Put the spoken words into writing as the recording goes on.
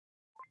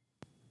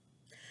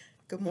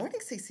Good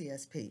morning,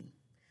 CCSP.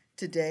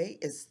 Today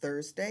is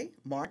Thursday,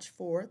 March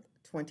 4th,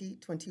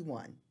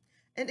 2021,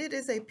 and it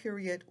is a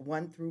period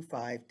 1 through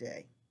 5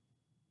 day.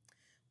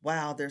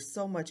 Wow, there's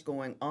so much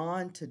going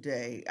on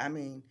today.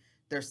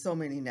 There's so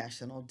many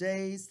national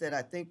days that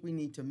I think we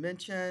need to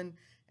mention.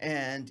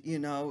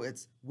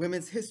 It's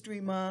Women's History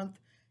Month,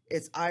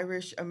 it's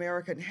Irish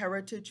American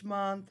Heritage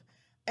Month,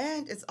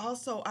 and it's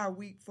also our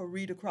week for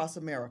Read Across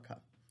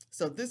America.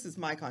 So, this is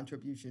my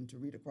contribution to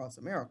Read Across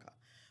America.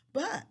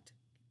 But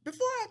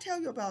before I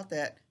tell you about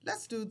that,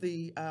 let's do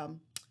the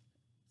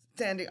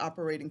standing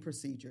operating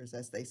procedures,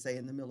 as they say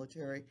in the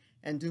military,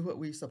 and do what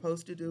we're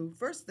supposed to do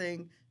first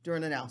thing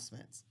during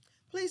announcements.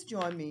 Please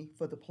join me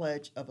for the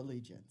Pledge of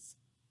Allegiance.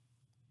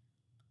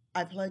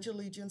 I pledge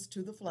allegiance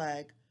to the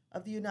flag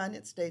of the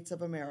United States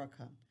of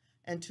America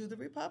and to the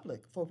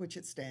republic for which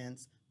it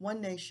stands,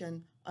 one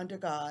nation, under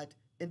God,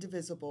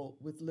 indivisible,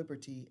 with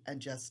liberty and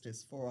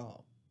justice for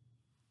all.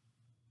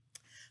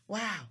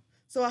 Wow.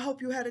 So I hope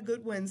you had a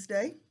good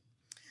Wednesday.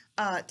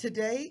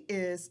 Today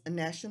is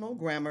National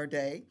Grammar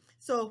Day.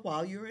 So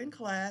while you're in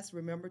class,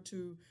 remember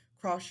to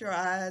cross your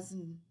I's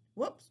and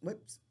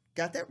whoops,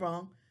 got that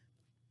wrong.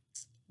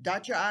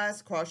 Dot your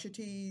I's, cross your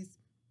T's,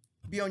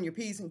 be on your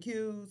P's and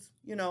Q's,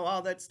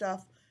 all that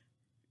stuff.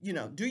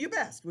 Do your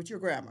best with your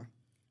grammar.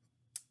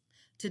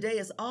 Today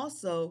is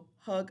also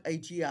Hug a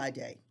GI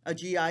Day. A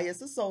GI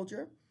is a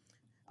soldier.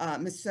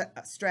 Ms.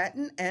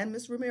 Stratton and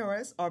Ms.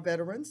 Ramirez are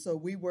veterans, so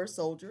we were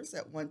soldiers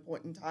at one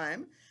point in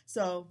time.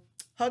 So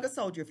hug a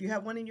soldier. If you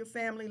have one in your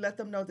family, let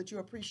them know that you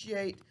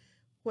appreciate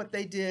what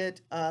they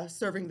did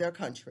serving their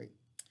country.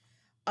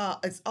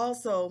 It's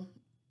also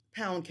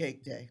Pound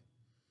Cake Day.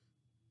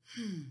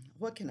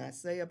 What can I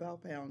say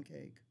about pound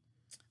cake?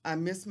 I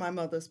miss my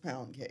mother's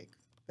pound cake.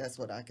 That's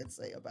what I can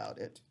say about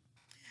it.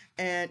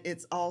 And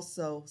it's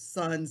also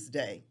Son's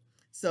Day.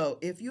 So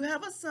if you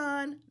have a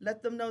son,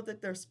 let them know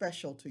that they're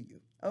special to you.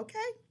 Okay?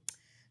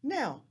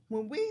 Now,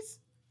 when we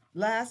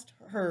last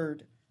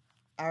heard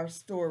our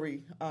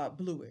story,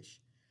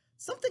 Bluish,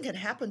 something had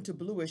happened to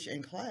Bluish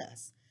in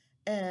class,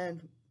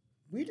 and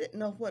we didn't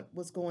know what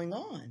was going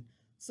on.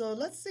 So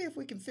let's see if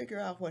we can figure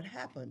out what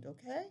happened,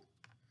 okay?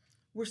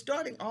 We're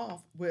starting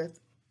off with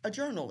a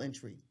journal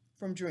entry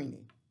from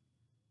Drini.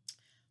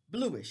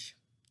 Bluish,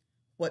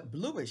 what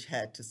Bluish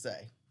had to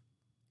say.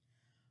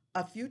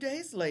 A few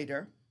days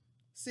later,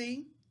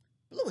 see,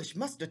 Bluish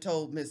must have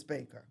told Miss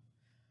Baker.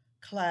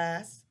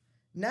 Class,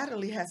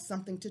 Natalie has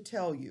something to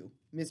tell you,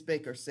 Miss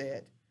Baker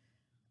said.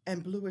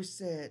 And Bluish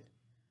said,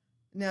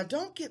 now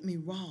don't get me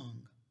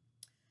wrong,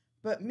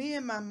 but me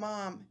and my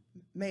mom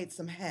made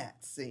some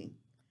hats, see.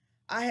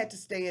 I had to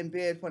stay in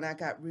bed when I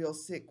got real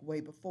sick way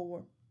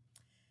before.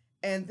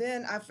 And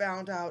then I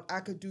found out I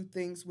could do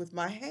things with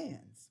my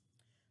hands.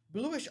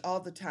 Bluish all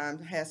the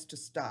time has to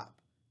stop,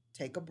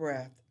 take a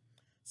breath.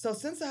 So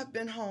since I've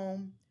been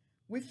home,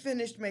 we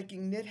finished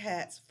making knit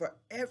hats for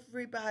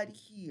everybody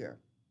here.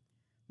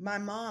 My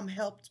mom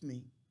helped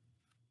me.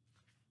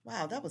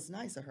 Wow, that was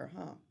nice of her,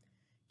 huh?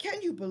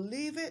 Can you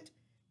believe it?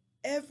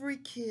 Every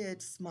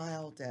kid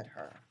smiled at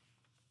her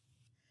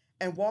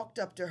and walked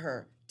up to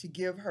her to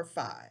give her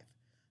 5.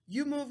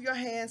 You move your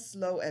hands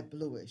slow at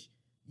Bluish.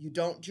 You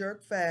don't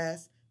jerk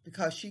fast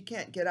because she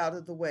can't get out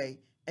of the way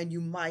and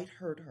you might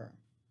hurt her.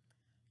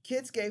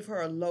 Kids gave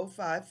her a low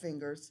 5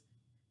 fingers.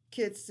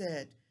 Kids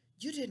said,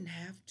 you didn't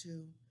have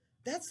to.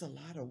 That's a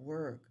lot of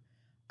work.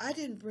 I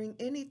didn't bring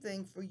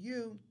anything for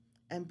you.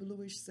 And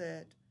Bluish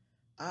said,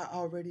 I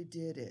already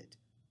did it.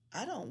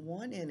 I don't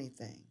want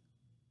anything.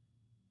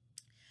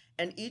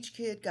 And each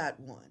kid got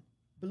one.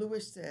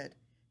 Bluish said,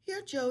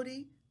 here,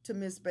 Jody, to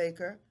Miss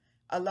Baker.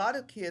 A lot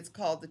of kids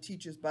called the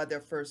teachers by their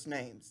first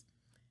names.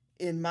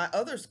 In my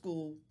other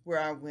school where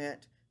I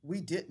went, we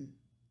didn't.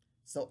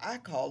 So I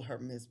called her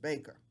Miss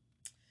Baker.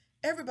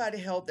 Everybody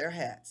held their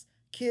hats.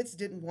 Kids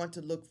didn't want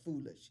to look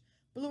foolish.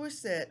 Bluish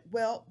said,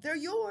 well, they're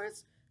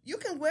yours. You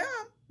can wear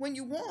them when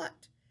you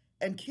want.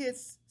 And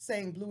kids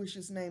saying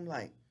Bluish's name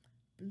like,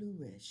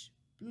 Bluish,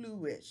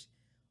 Bluish.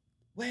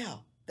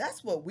 Well,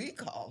 that's what we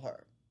call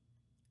her.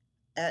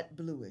 At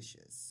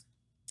Bluish's.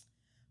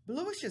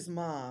 Bluish's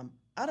mom,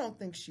 I don't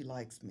think she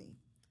likes me,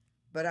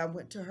 but I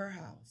went to her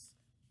house.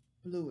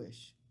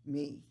 Bluish,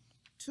 me,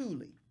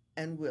 Toolie,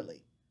 and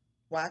Willie.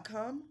 Why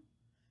come?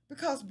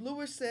 Because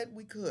Bluish said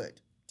we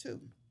could, too.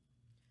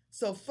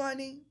 So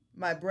Funny,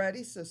 my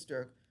bratty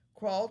sister,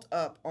 crawled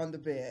up on the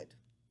bed.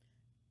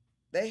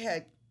 They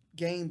had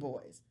Game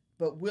Boys,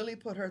 but Willie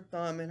put her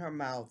thumb in her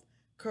mouth,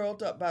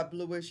 curled up by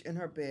Bluish in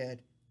her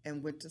bed,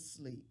 and went to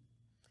sleep.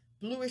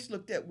 Bluish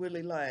looked at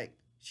Willie like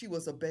she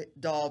was a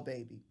doll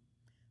baby.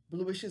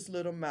 Bluish's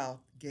little mouth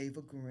gave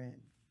a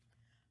grin.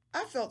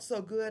 I felt so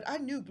good, I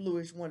knew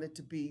Bluish wanted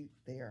to be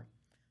there.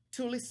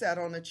 Toolie sat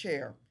on a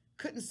chair,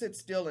 couldn't sit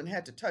still and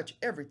had to touch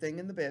everything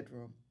in the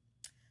bedroom.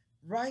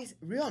 Right,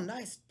 real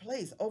nice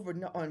place over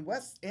on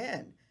West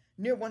End,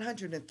 near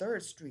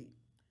 103rd Street.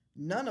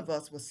 None of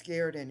us was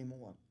scared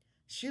anymore.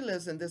 She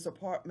lives in this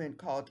apartment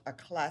called a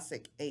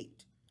Classic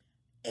 8.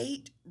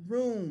 8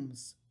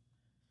 rooms.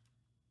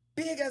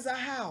 Big as a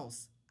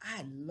house.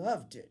 I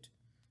loved it.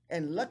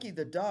 And Lucky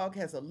the dog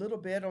has a little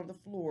bed on the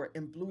floor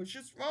in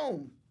Bluish's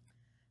room,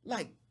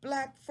 like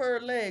black fur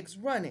legs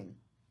running,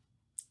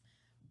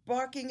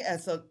 barking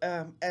as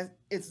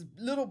its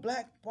little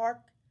black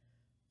bark.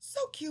 So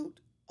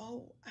cute.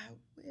 Oh, I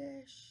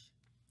wish.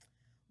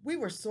 We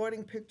were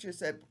sorting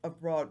pictures of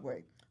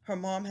Broadway. Her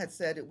mom had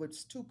said it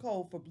was too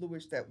cold for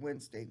Bluish that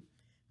Wednesday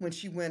when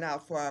she went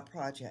out for our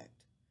project.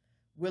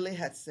 Willie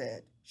had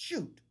said,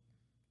 shoot,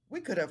 we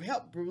could have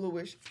helped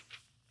Bluish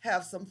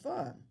have some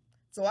fun.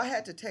 So I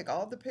had to take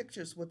all the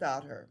pictures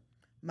without her,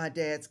 my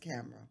dad's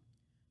camera.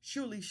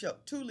 Tuli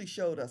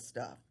showed us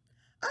stuff.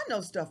 I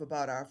know stuff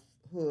about our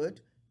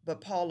hood,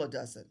 but Paula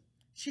doesn't.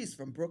 She's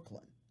from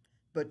Brooklyn.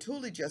 But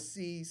Tuli just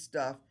sees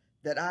stuff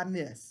that I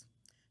miss.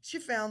 She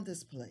found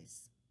this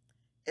place.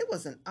 It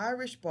was an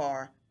Irish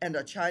bar and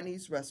a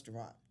Chinese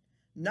restaurant.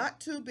 Not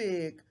too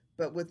big,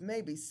 but with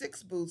maybe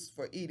 6 booths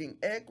for eating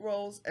egg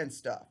rolls and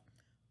stuff.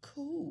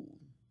 Cool.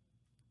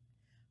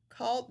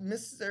 Called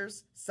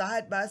Mister's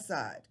Side by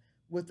Side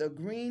with a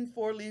green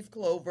 4-leaf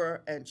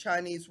clover and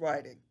Chinese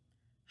writing.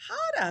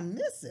 How'd I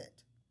miss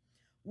it?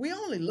 We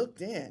only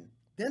looked in.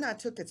 Then I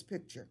took its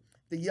picture,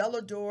 the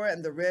yellow door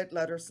and the red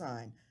letter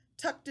sign,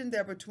 tucked in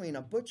there between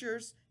a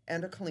butcher's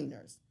and a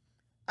cleaner's.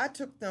 I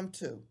took them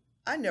too.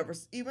 I never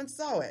even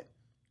saw it.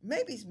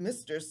 Maybe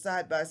Mister's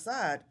Side by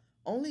Side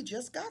only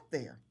just got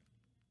there.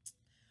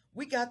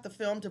 We got the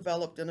film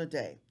developed in a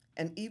day.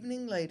 An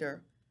evening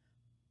later,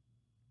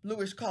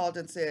 Bluish called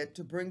and said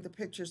to bring the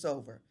pictures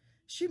over.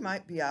 She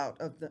might be out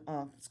of the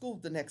school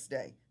the next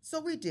day. So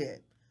we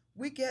did.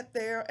 We get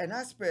there and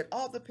I spread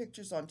all the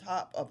pictures on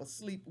top of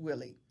asleep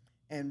Willie.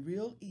 And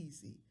real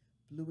easy,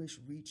 Bluish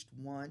reached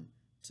one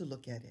to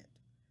look at it.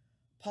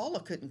 Paula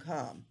couldn't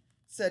come,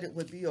 said it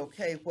would be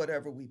okay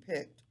whatever we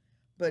picked,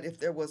 but if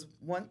there was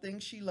one thing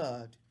she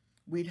loved,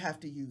 we'd have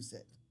to use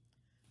it.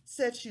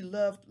 Said she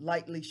loved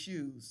Lightly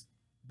shoes,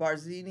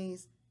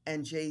 Barzini's,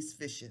 and Jay's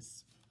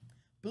fishes.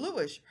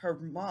 Bluish, her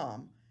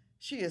mom,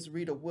 she is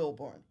Rita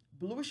Wilborn.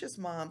 Bluish's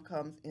mom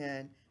comes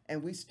in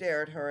and we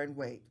stare at her and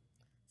wait.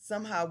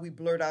 Somehow we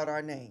blurt out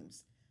our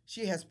names.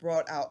 She has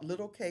brought out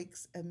little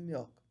cakes and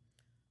milk.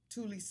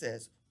 Tuli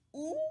says,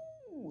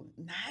 ooh,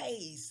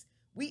 nice.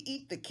 We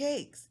eat the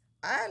cakes.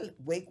 I'll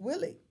wake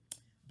Willie.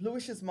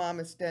 Bluish's mom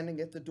is standing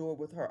at the door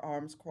with her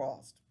arms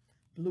crossed.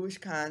 Bluish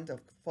kind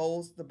of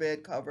folds the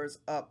bed covers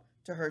up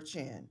to her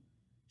chin.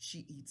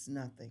 She eats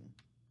nothing.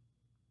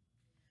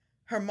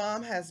 Her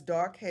mom has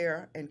dark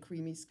hair and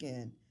creamy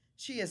skin.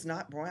 She is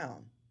not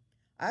brown.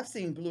 I've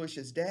seen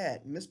Bluish's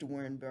dad, Mr.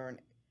 Winburn,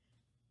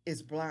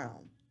 is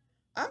brown.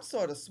 I'm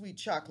sort of sweet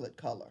chocolate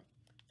color.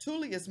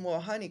 Tuli is more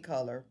honey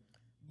color.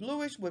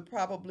 Bluish would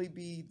probably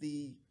be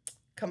the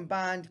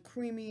combined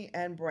creamy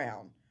and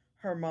brown,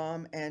 her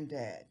mom and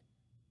dad,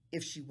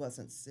 if she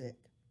wasn't sick.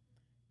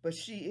 But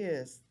she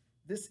is,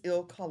 this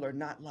ill color,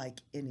 not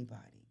like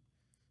anybody.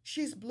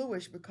 She's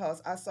bluish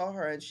because I saw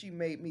her and she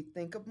made me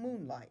think of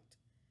moonlight.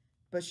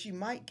 But she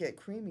might get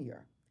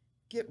creamier,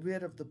 get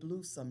rid of the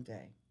blue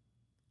someday.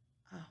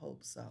 I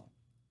hope so.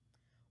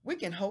 We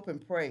can hope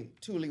and pray,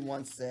 Tuli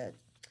once said.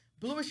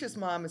 Bluish's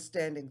mom is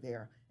standing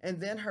there, and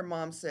then her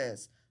mom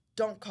says,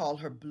 don't call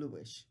her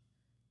bluish.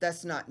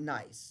 That's not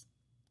nice.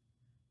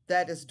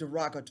 That is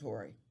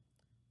derogatory.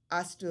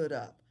 I stood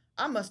up.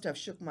 I must have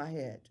shook my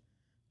head.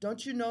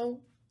 Don't you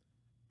know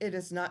it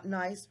is not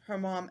nice? Her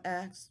mom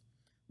asked.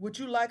 Would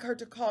you like her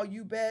to call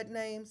you bad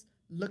names?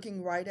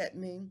 Looking right at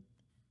me.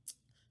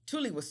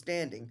 Tuli was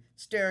standing,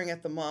 staring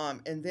at the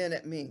mom and then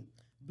at me.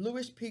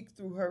 Bluish peeked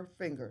through her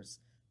fingers.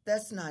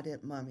 That's not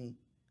it, Mummy.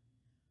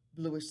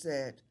 Bluish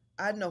said,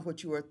 I know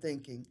what you are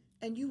thinking,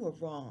 and you were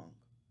wrong.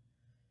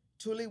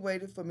 Tuli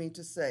waited for me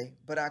to say,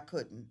 but I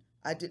couldn't.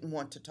 I didn't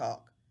want to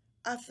talk.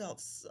 I felt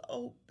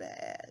so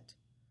bad.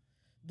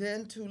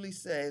 Then Tuli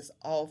says,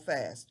 all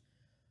fast,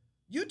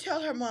 you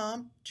tell her,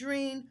 Mom,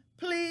 Dreen,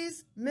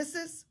 please,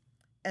 Mrs.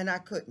 And I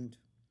couldn't.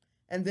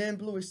 And then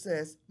Bluish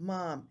says,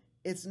 Mom,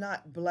 it's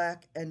not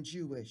black and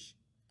Jewish.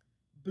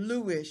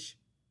 Bluish,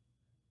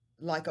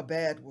 like a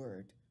bad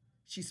word.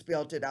 She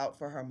spelled it out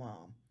for her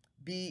mom.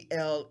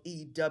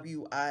 Blewish.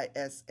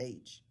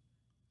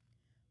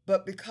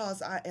 But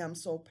because I am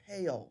so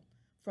pale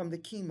from the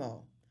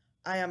chemo,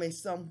 I am a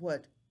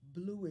somewhat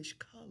bluish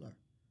color.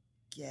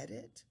 Get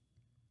it?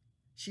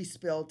 She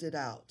spelled it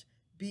out.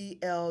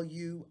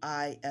 Bluish.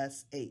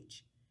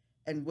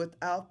 And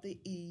without the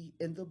E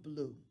in the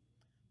blue,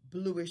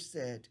 Bluish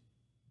said,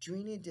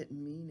 Dreeny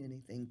didn't mean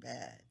anything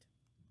bad.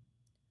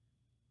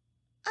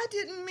 I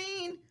didn't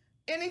mean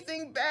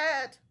anything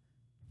bad.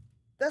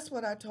 That's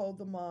what I told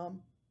the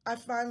mom. I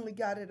finally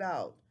got it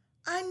out.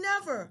 I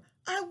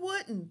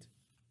wouldn't.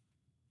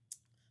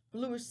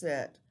 Bluish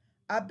said,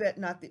 I bet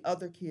not the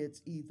other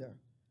kids either.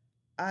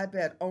 I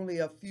bet only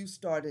a few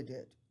started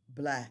it,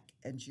 black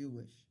and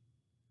Jewish.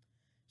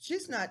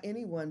 She's not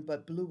anyone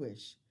but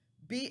Bluish,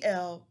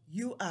 Bluish.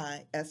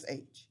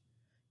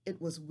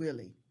 It was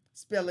Willie,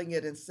 spelling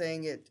it and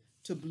saying it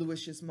to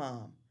Bluish's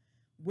mom.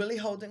 Willie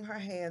holding her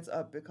hands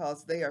up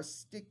because they are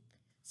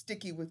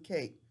sticky with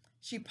cake.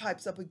 She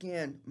pipes up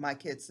again, my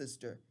kid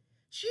sister.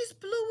 She's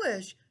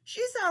Bluish.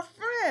 She's our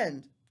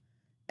friend.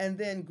 And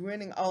then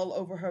grinning all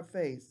over her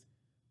face,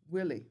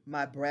 Willie,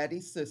 my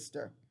bratty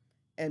sister,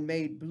 and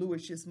made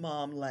Bluish's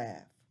mom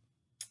laugh.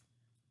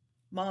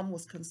 Mom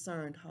was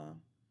concerned, huh?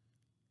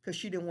 Because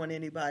she didn't want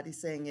anybody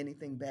saying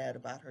anything bad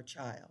about her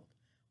child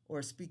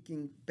or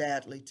speaking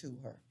badly to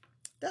her.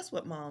 That's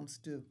what moms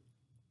do.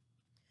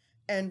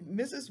 And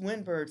Mrs.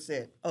 Winbird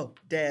said, oh,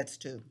 dads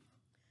too.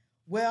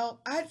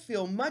 Well, I'd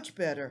feel much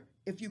better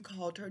if you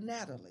called her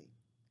Natalie.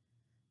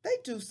 They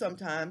do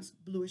sometimes,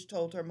 Bluish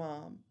told her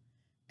mom.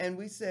 And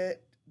we said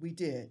we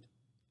did,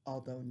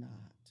 although not.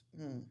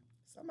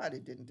 Somebody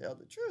didn't tell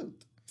the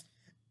truth.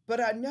 But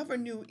I never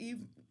knew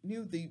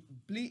the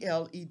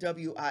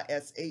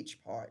Blewish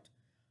part.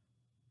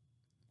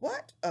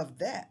 What of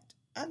that?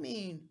 I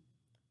mean,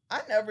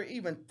 I never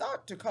even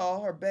thought to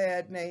call her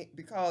bad name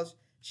because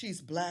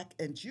she's black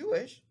and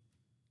Jewish.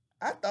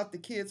 I thought the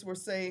kids were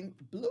saying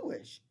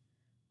bluish.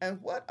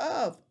 And what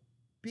of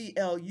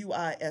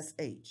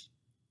Bluish?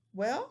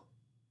 Well,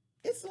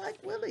 it's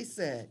like Willie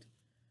said.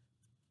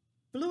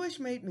 Bluish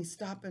made me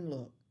stop and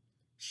look.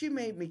 She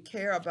made me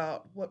care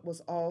about what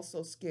was all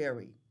so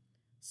scary,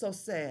 so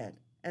sad,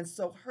 and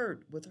so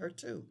hurt with her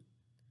too.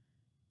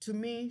 To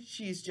me,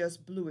 she's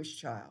just Bluish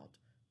child,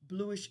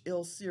 Bluish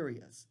ill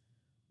serious,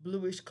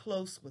 Bluish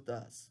close with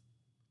us.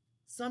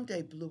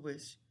 Someday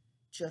Bluish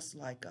just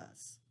like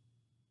us.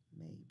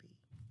 Maybe.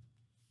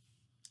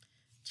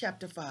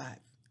 Chapter 5.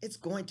 It's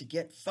going to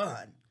get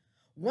fun.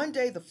 One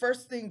day, the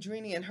first thing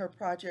Drini and her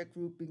project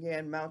group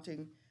began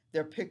mounting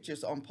their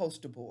pictures on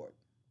poster board.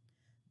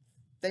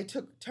 They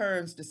took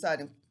turns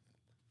deciding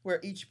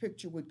where each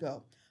picture would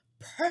go.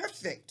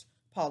 Perfect,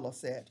 Paula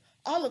said.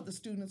 All of the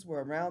students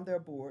were around their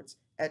boards,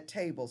 at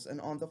tables,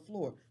 and on the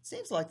floor.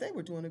 Seems like they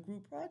were doing a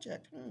group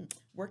project.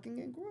 Working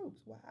in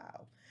groups.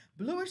 Wow.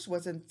 Bluish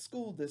was in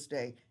school this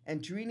day,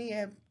 and Drini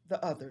and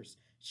the others.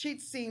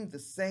 She'd seemed the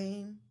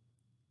same,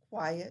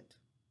 quiet,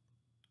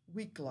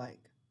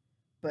 weak-like,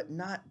 but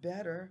not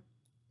better,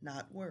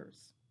 not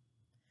worse.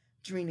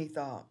 Drini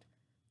thought.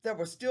 There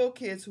were still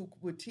kids who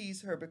would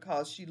tease her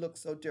because she looked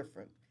so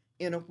different,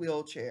 in a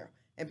wheelchair,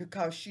 and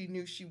because she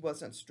knew she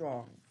wasn't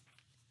strong.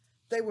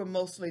 They were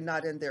mostly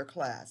not in their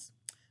class.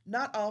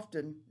 Not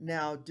often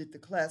now did the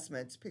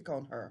classmates pick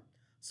on her,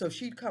 so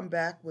she'd come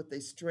back with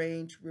a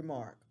strange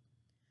remark.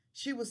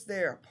 She was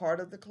there, part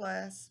of the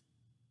class.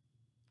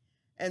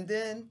 And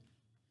then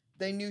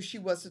they knew she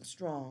wasn't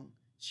strong.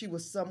 She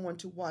was someone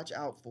to watch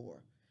out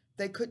for.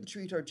 They couldn't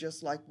treat her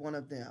just like one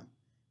of them,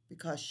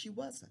 because she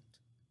wasn't.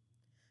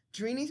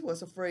 Drini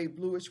was afraid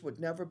Bluish would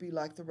never be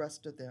like the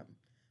rest of them.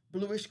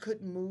 Bluish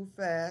couldn't move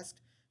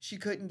fast. She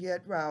couldn't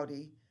get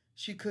rowdy.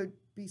 She could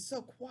be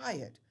so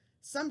quiet.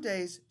 Some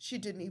days she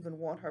didn't even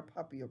want her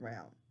puppy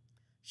around.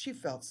 She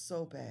felt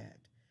so bad.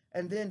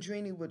 And then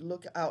Drini would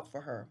look out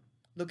for her,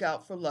 look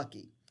out for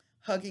Lucky,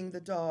 hugging the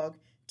dog,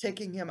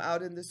 taking him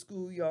out in the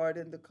schoolyard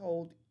in the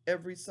cold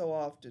every so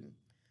often.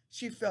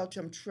 She felt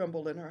him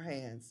tremble in her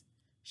hands.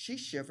 She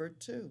shivered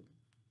too.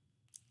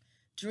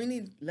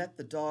 Drini let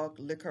the dog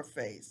lick her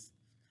face.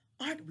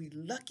 Aren't we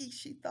lucky,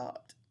 she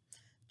thought,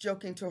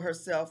 joking to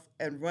herself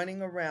and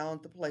running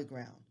around the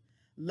playground,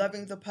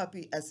 loving the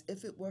puppy as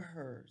if it were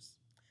hers.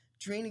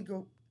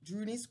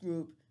 Drini's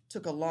group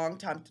took a long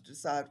time to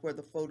decide where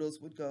the photos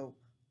would go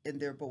in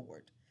their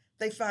board.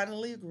 They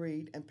finally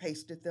agreed and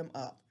pasted them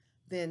up.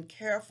 Then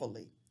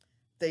carefully,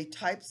 they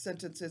typed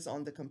sentences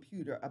on the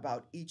computer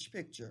about each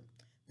picture.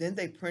 Then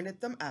they printed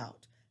them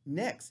out.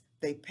 Next,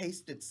 they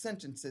pasted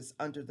sentences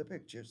under the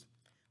pictures.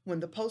 When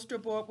the poster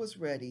board was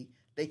ready,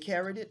 they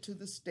carried it to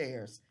the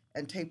stairs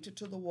and taped it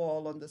to the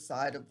wall on the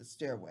side of the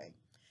stairway.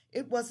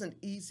 It wasn't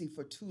easy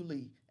for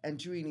Tuli and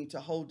Drini to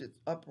hold it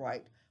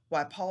upright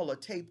while Paula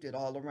taped it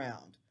all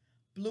around.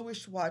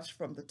 Bluish watched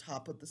from the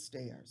top of the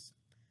stairs.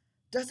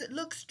 Does it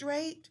look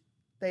straight?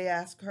 They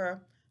asked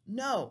her.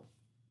 No.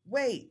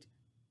 Wait.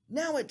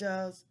 Now it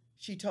does,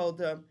 she told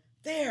them.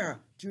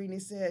 There,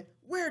 Drini said.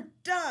 We're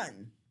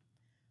done.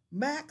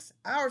 Max,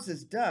 ours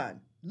is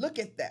done. Look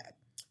at that.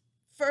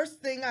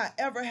 First thing I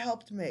ever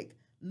helped make.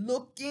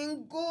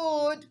 Looking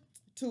good,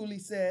 Tuli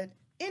said.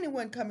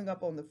 Anyone coming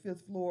up on the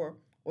 5th floor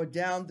or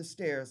down the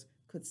stairs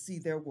could see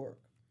their work.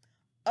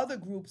 Other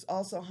groups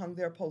also hung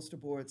their poster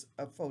boards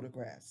of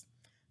photographs.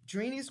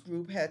 Drini's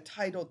group had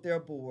titled their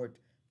board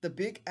The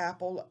Big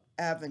Apple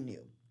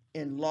Avenue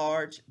in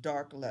large,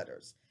 dark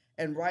letters.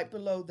 And right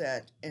below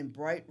that, in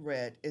bright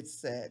red, it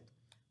said,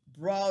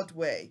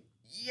 Broadway,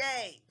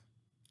 yay!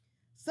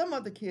 Some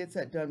of the kids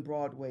had done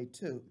Broadway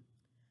too.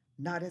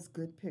 Not as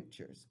good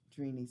pictures,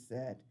 Drini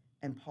said,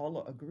 and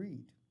Paula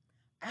agreed.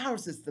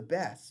 Ours is the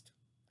best,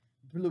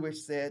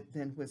 Bluish said,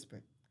 then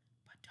whispered,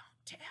 but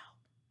don't tell.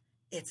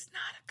 It's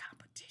not a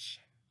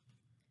competition.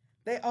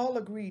 They all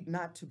agreed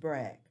not to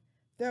brag.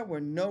 There were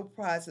no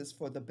prizes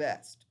for the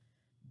best.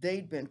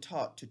 They'd been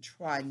taught to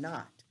try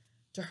not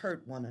to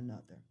hurt one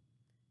another.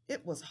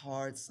 It was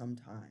hard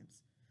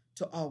sometimes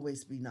to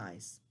always be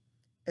nice,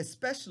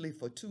 especially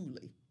for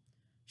Tuli.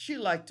 She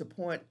liked to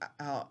point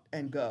out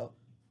and go,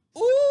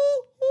 ooh,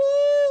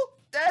 ooh,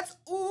 that's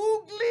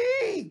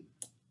oogly.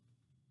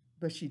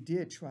 but she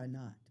did try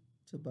not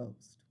to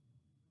boast.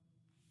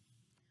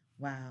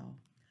 Wow.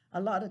 A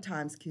lot of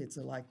times kids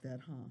are like that,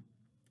 huh?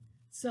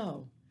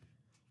 So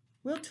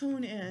we'll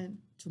tune in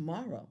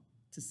tomorrow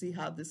to see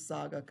how this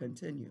saga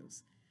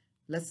continues.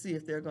 Let's see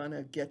if they're going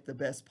to get the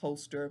best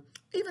poster.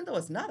 Even though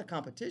it's not a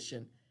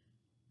competition,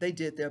 they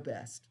did their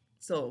best.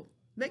 So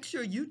make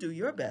sure you do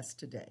your best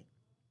today.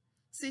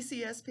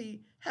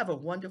 CCSP, have a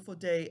wonderful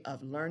day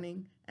of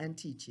learning and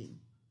teaching.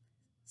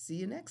 See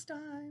you next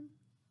time.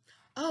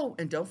 Oh,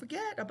 and don't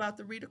forget about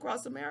the Read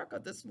Across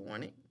America this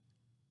morning.